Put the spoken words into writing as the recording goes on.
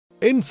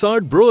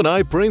Inside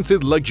Brunei,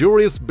 Prince's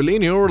luxurious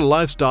billionaire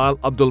lifestyle,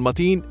 Abdul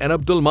Mateen and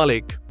Abdul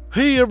Malik.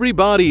 Hey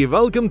everybody,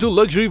 welcome to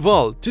Luxury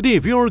World. Today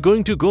we are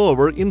going to go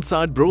over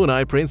inside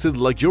Brunei, Prince's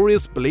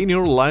luxurious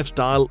billionaire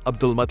lifestyle,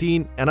 Abdul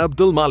Mateen and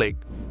Abdul Malik.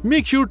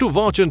 Make sure to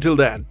watch until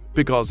then,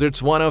 because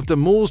it's one of the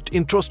most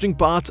interesting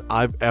parts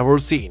I've ever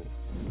seen.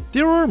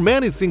 There are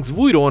many things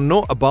we don't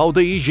know about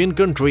the Asian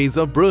countries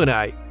of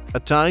Brunei, a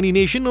tiny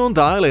nation on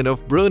the island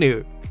of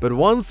Brunei. But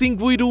one thing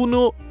we do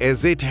know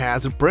is it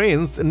has a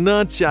prince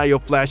not shy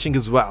of flashing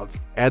his wealth.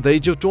 At the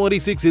age of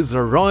 26, His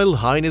Royal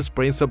Highness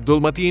Prince Abdul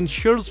Mateen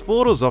shares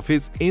photos of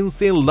his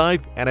insane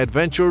life and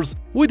adventures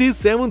with his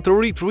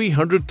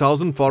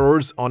 733,000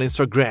 followers on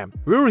Instagram,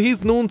 where he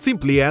is known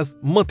simply as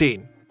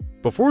Mateen.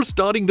 Before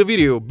starting the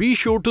video, be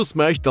sure to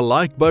smash the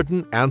like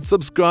button and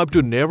subscribe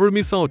to never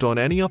miss out on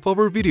any of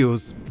our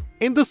videos.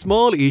 In the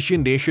small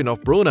Asian nation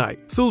of Brunei,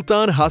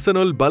 Sultan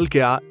Hassanal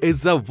Bolkiah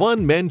is a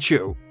one-man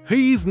show.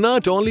 He is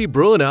not only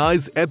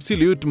Brunei's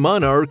absolute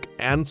monarch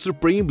and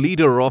supreme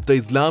leader of the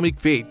Islamic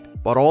faith,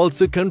 but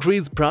also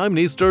country's Prime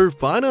Minister,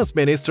 Finance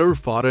Minister,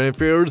 Foreign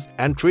Affairs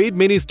and Trade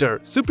Minister,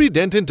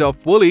 Superintendent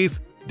of Police,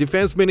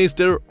 Defense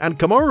Minister and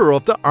Commander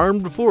of the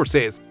Armed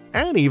Forces,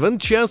 and even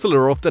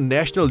Chancellor of the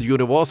National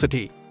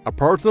University. A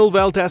personal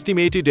wealth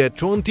estimated at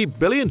 $20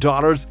 billion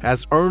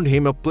has earned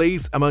him a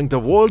place among the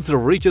world's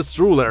richest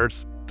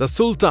rulers. The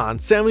Sultan,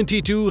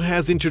 72,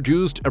 has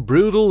introduced a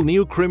brutal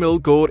new criminal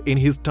code in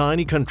his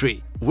tiny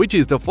country, which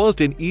is the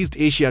first in East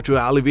Asia to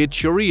elevate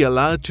Sharia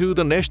law to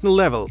the national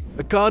level.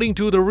 According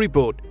to the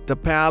report, the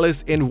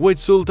palace in which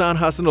Sultan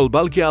Hassanal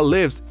Bolkiah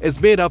lives is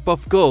made up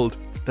of gold.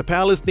 The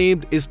palace,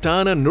 named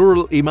Istana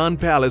Nurul Iman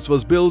Palace,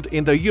 was built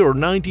in the year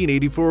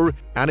 1984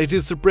 and it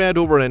is spread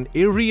over an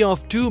area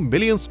of 2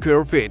 million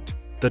square feet.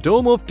 The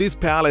dome of this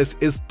palace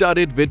is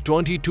studded with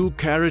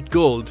 22-karat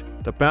gold.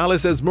 The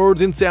palace has more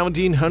than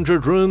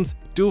 1,700 rooms,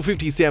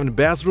 257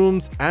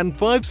 bathrooms and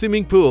 5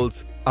 swimming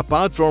pools.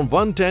 Apart from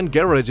 110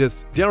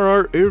 garages, there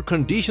are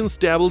air-conditioned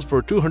stables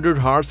for 200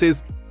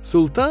 horses.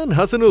 Sultan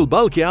Hassanal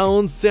Bolkiah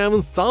owns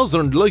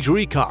 7,000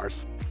 luxury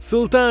cars.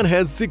 Sultan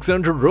has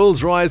 600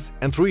 Rolls-Royce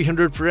and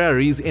 300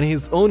 Ferraris in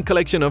his own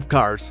collection of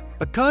cars.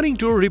 According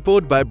to a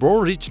report by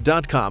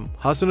richest.com,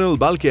 Hassanal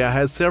Bolkiah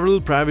has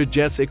several private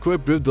jets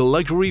equipped with the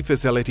luxury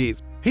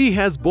facilities. He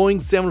has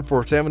Boeing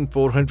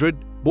 747-400,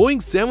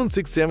 Boeing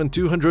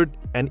 767-200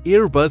 and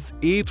Airbus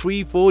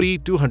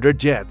A340-200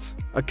 jets.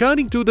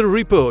 According to the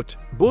report,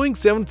 Boeing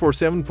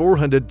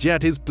 747-400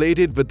 jet is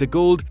plated with the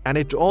gold and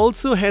it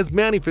also has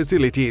many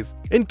facilities,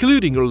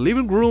 including a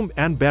living room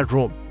and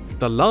bedroom.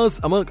 The laws,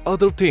 among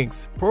other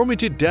things,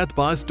 permitted death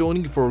by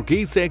stoning for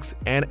gay sex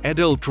and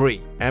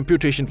adultery,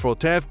 amputation for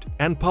theft,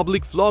 and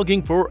public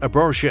flogging for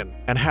abortion,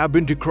 and have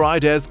been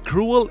decried as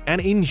cruel and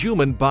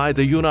inhuman by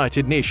the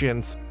United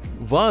Nations.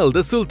 While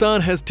the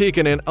Sultan has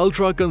taken an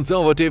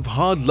ultra-conservative,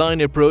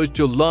 hardline approach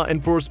to law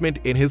enforcement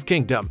in his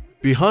kingdom,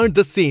 behind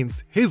the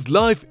scenes, his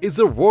life is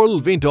a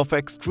whirlwind of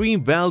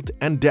extreme wealth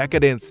and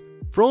decadence.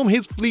 From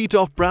his fleet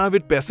of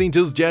private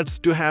passenger jets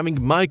to having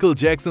Michael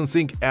Jackson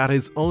sing at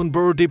his own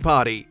birthday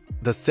party.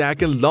 The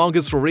second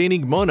longest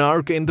reigning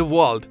monarch in the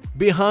world,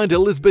 behind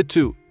Elizabeth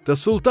II, the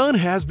Sultan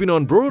has been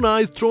on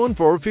Brunei's throne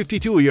for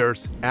 52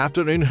 years.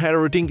 After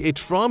inheriting it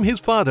from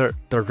his father,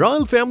 the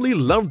royal family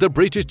loved the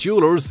British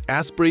jewelers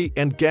Asprey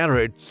and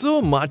Garrett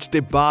so much they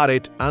bought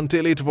it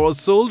until it was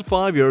sold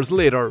 5 years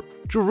later.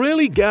 To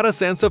really get a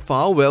sense of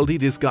how wealthy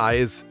this guy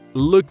is,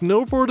 look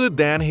no further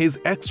than his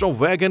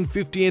extravagant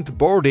 50th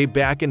birthday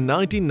back in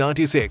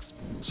 1996.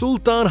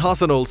 Sultan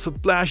Hassanal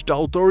splashed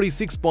out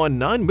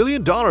 $36.9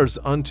 million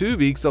on 2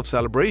 weeks of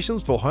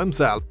celebrations for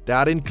himself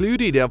that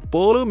included a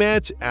polo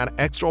match and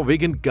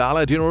extravagant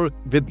gala dinner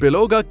with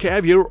beluga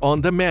caviar on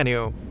the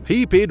menu.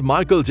 He paid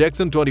Michael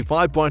Jackson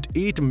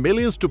 $25.8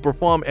 million to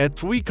perform at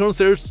 3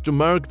 concerts to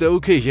mark the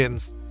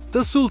occasions.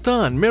 The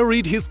Sultan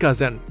married his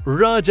cousin,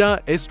 Raja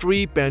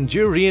Estri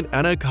Panjarian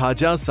Anak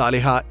Haja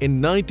Saleha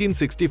in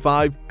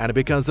 1965 and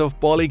because of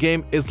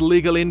polygamy is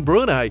legal in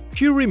Brunei,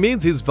 she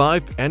remains his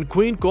wife and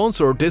queen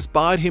consort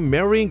despite him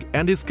marrying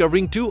and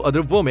discovering 2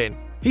 other women.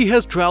 He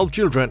has 12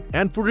 children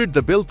and footed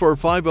the bill for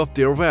 5 of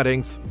their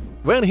weddings.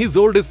 When his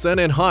oldest son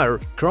and heir,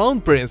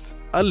 Crown Prince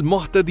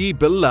Al-Muhtadi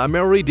Billah,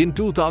 married in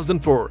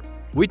 2004,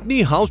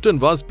 Whitney Houston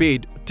was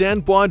paid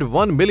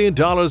 $10.1 million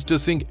to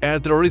sing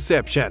at the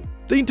reception.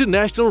 The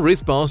international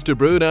response to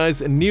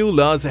Brunei's new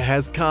laws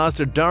has cast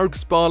a dark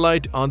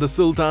spotlight on the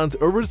Sultan's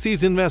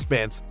overseas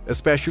investments,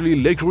 especially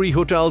luxury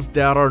hotels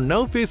that are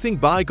now facing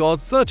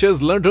boycotts such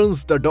as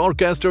London's The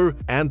Dorchester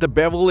and the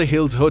Beverly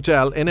Hills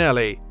Hotel in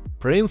LA.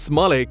 Prince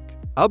Malik.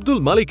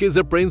 Abdul Malik is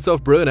a prince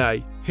of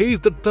Brunei. He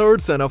is the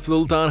third son of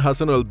Sultan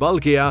Hassanal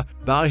Bolkiah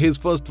by his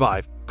first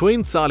wife,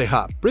 Queen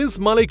Saleha. Prince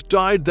Malik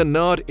tied the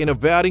knot in a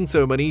wedding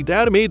ceremony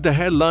that made the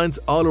headlines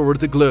all over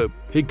the globe.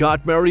 He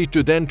got married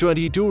to then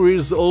 22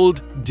 years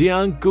old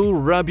Dianku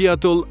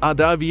Rabiatul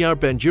Adawiyah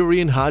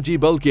Panjarian Haji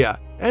Bolkiah,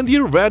 and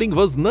their wedding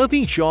was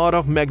nothing short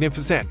of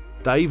magnificent.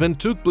 The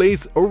event took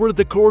place over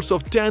the course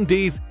of 10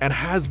 days and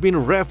has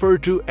been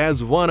referred to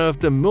as one of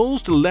the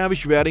most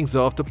lavish weddings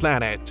of the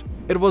planet.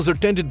 It was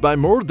attended by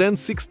more than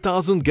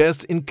 6,000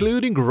 guests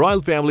including royal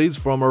families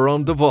from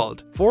around the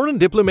world, foreign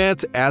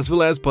diplomats as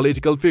well as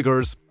political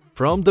figures.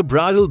 From the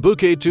bridal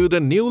bouquet to the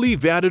newly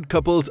wedded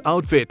couple's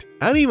outfit,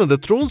 and even the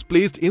thrones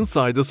placed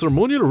inside the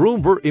ceremonial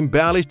room were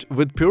embellished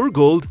with pure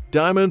gold,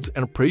 diamonds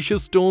and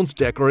precious stones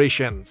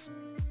decorations.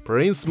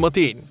 Prince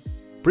Mateen.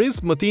 Prince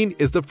Mateen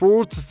is the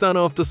fourth son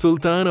of the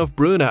Sultan of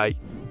Brunei.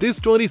 This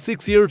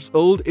 26 years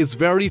old is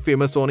very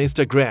famous on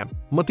Instagram.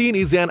 Mateen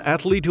is an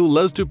athlete who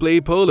loves to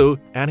play polo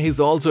and he's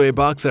also a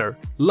boxer.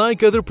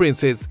 Like other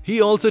princes,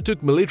 he also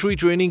took military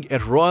training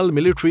at Royal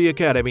Military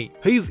Academy.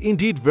 He is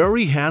indeed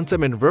very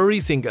handsome and very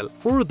single.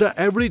 For the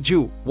average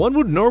Jew, one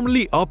would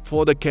normally opt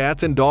for the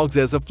cats and dogs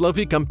as a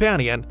fluffy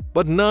companion,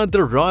 but not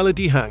the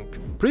royalty hunk.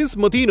 Prince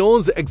Mateen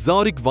owns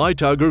exotic white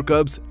tiger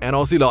cubs and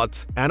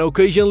ocelots and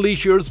occasionally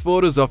shares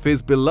photos of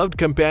his beloved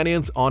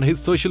companions on his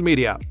social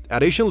media.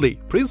 Additionally,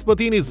 Prince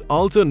Mateen is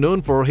also known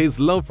for his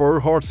love for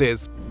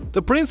horses.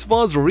 The prince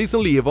was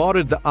recently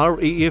awarded the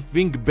RAF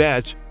Wing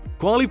Badge,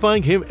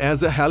 qualifying him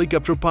as a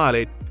helicopter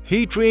pilot.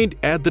 He trained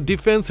at the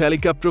Defense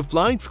Helicopter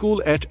Flying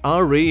School at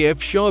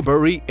RAF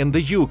Shawbury in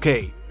the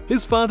UK.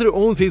 His father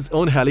owns his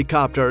own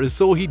helicopter,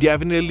 so he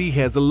definitely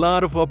has a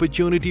lot of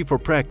opportunity for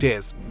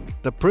practice.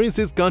 The prince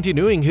is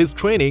continuing his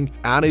training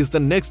and his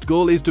next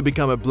goal is to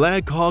become a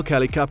Black Hawk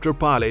helicopter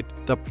pilot.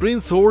 The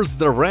prince holds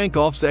the rank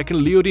of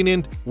second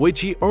lieutenant, which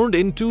he earned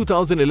in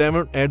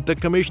 2011 at the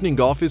commissioning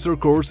officer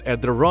course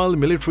at the Royal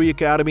Military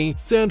Academy,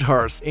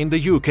 Sandhurst in the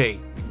UK.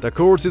 The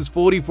course is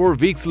 44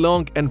 weeks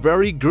long and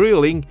very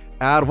grueling.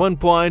 At one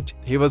point,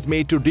 he was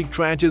made to dig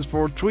trenches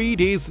for 3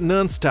 days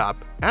non-stop.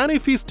 And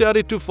if he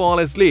started to fall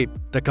asleep,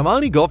 the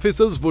commanding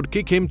officers would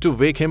kick him to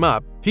wake him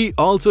up. He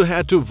also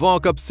had to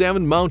walk up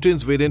 7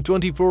 mountains within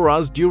 24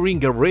 hours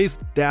during a race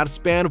that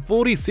spanned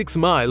 46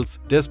 miles.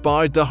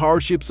 Despite the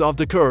hardships of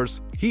the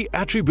course, he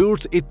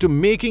attributes it to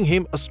making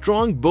him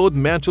strong both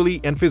mentally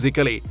and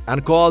physically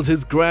and calls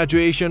his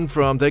graduation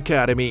from the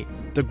academy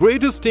the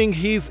greatest thing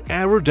he's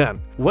ever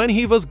done. When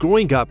he was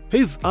growing up,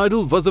 his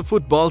idol was a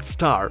football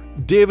star,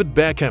 David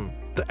Beckham.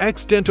 The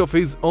extent of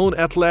his own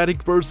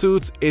athletic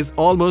pursuits is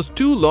almost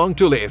too long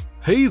to list.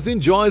 He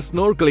enjoys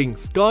snorkeling,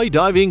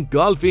 skydiving,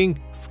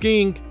 golfing,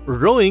 skiing,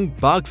 rowing,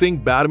 boxing,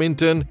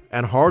 badminton,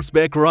 and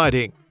horseback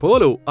riding.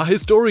 Polo, a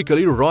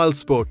historically royal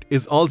sport,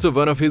 is also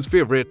one of his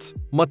favorites.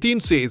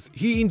 Mateen says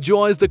he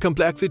enjoys the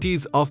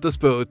complexities of the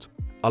sport,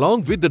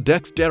 along with the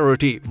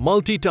dexterity,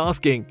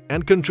 multitasking,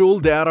 and control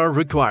that are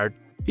required.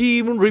 He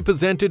even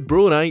represented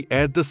Brunei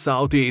at the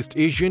Southeast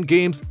Asian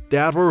Games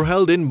that were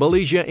held in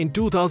Malaysia in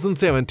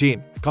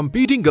 2017,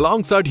 competing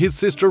alongside his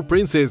sister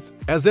princess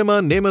Azema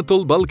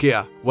Nematul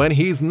Balkia when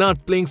he is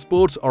not playing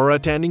sports or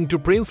attending to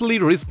princely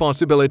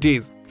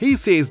responsibilities. He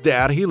says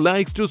that he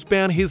likes to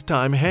spend his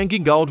time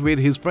hanging out with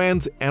his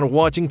friends and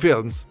watching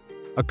films.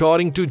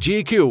 According to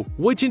JQ,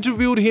 which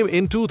interviewed him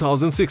in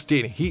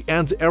 2016, he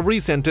ends every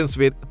sentence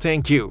with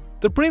 "thank you."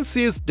 The prince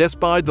says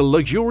despite the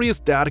luxuries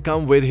that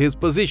come with his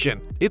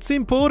position, it's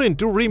important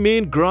to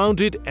remain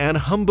grounded and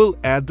humble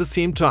at the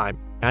same time.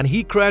 And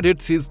he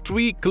credits his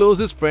 3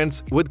 closest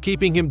friends with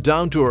keeping him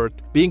down to earth.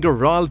 Being a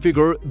royal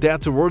figure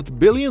that's worth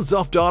billions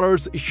of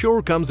dollars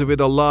sure comes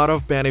with a lot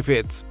of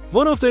benefits.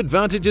 One of the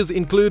advantages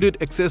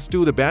included access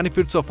to the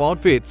benefits of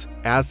outfits,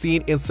 as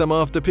seen in some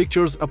of the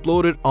pictures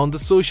uploaded on the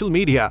social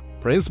media.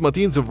 Prince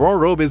Mateen's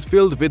wardrobe is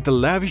filled with the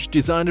lavish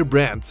designer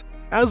brands.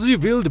 As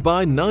revealed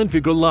by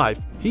 9-Figure Life,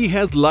 he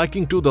has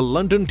liking to the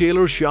London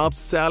tailor shops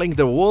selling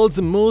the world's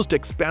most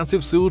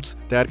expensive suits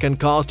that can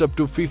cost up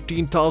to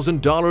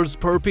 $15,000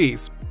 per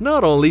piece.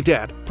 Not only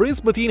that,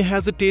 Prince Mateen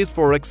has a taste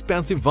for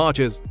expensive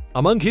watches.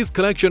 Among his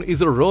collection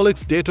is a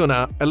Rolex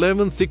Daytona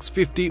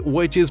 11650,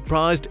 which is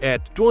priced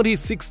at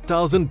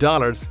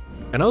 $26,000.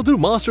 Another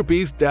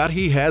masterpiece that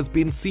he has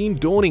been seen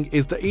donning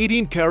is the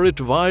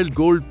 18-karat wild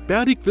gold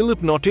Patek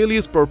Philippe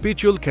Nautilus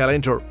Perpetual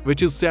Calendar,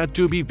 which is said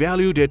to be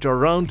valued at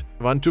around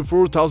 $1,000 to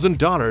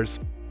 $4,000.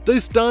 The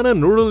Istana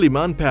Nurul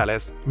Iman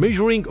Palace,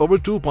 measuring over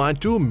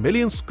 2.2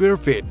 million square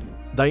feet.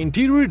 The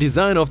interior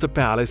design of the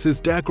palace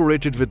is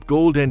decorated with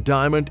gold and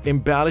diamond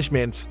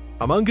embellishments.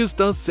 Amongst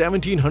the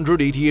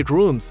 1,788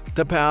 rooms,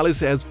 the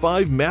palace has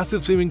 5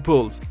 massive swimming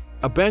pools,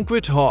 a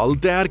banquet hall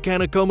that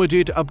can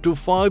accommodate up to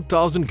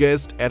 5,000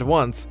 guests at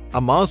once,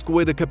 a mosque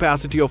with a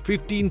capacity of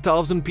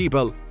 15,000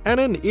 people, and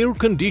an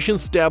air-conditioned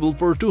stable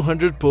for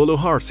 200 polo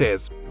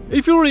horses.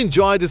 If you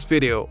enjoyed this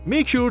video,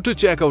 make sure to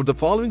check out the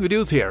following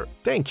videos here.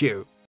 Thank you.